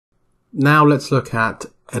Now let's look at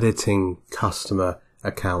editing customer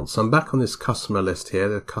accounts. I'm back on this customer list here,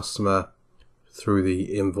 the customer through the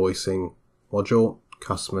invoicing module,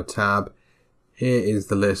 customer tab. Here is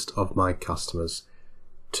the list of my customers.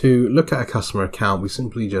 To look at a customer account, we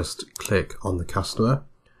simply just click on the customer.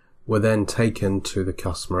 We're then taken to the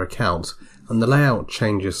customer account, and the layout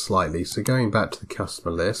changes slightly. So going back to the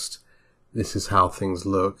customer list, this is how things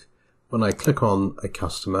look. When I click on a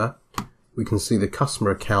customer, we can see the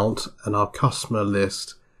customer account, and our customer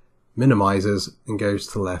list minimizes and goes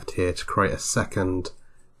to the left here to create a second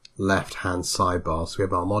left-hand sidebar. So we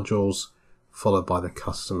have our modules followed by the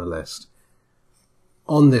customer list.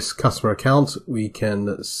 On this customer account, we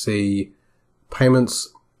can see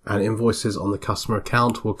payments and invoices on the customer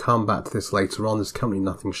account. We'll come back to this later on. There's currently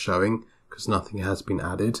nothing showing because nothing has been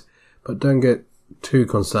added, but don't get too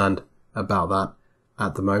concerned about that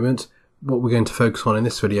at the moment. What we're going to focus on in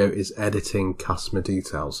this video is editing customer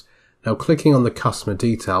details. Now, clicking on the customer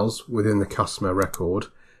details within the customer record,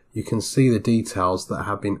 you can see the details that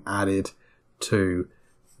have been added to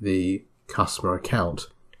the customer account.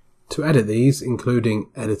 To edit these,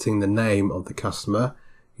 including editing the name of the customer,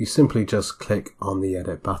 you simply just click on the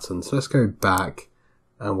edit button. So let's go back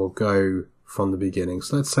and we'll go from the beginning.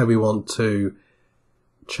 So let's say we want to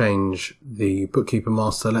change the Bookkeeping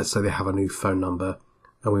Master. Let's say they have a new phone number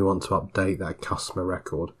and we want to update that customer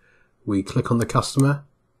record. We click on the customer.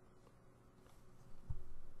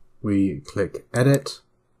 We click edit.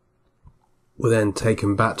 We're then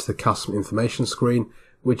taken back to the customer information screen,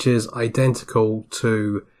 which is identical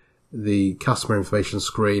to the customer information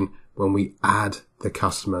screen when we add the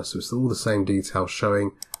customer. So it's all the same details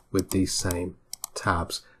showing with these same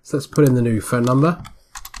tabs. So let's put in the new phone number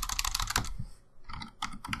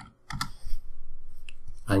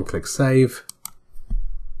and click save.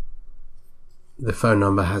 The phone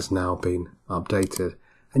number has now been updated,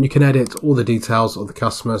 and you can edit all the details of the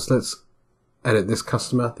customer. So let's edit this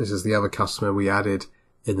customer. This is the other customer we added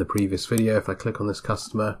in the previous video. If I click on this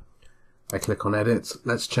customer, I click on edit.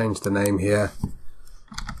 Let's change the name here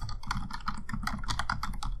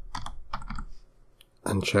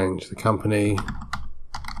and change the company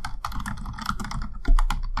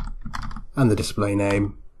and the display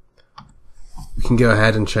name. We can go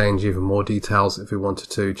ahead and change even more details if we wanted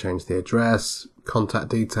to. Change the address, contact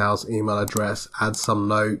details, email address, add some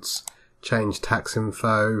notes, change tax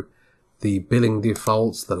info, the billing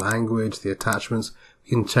defaults, the language, the attachments. We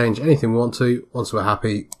can change anything we want to. Once we're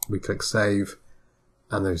happy, we click save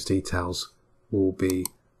and those details will be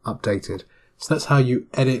updated. So that's how you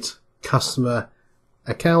edit customer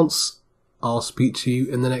accounts. I'll speak to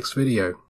you in the next video.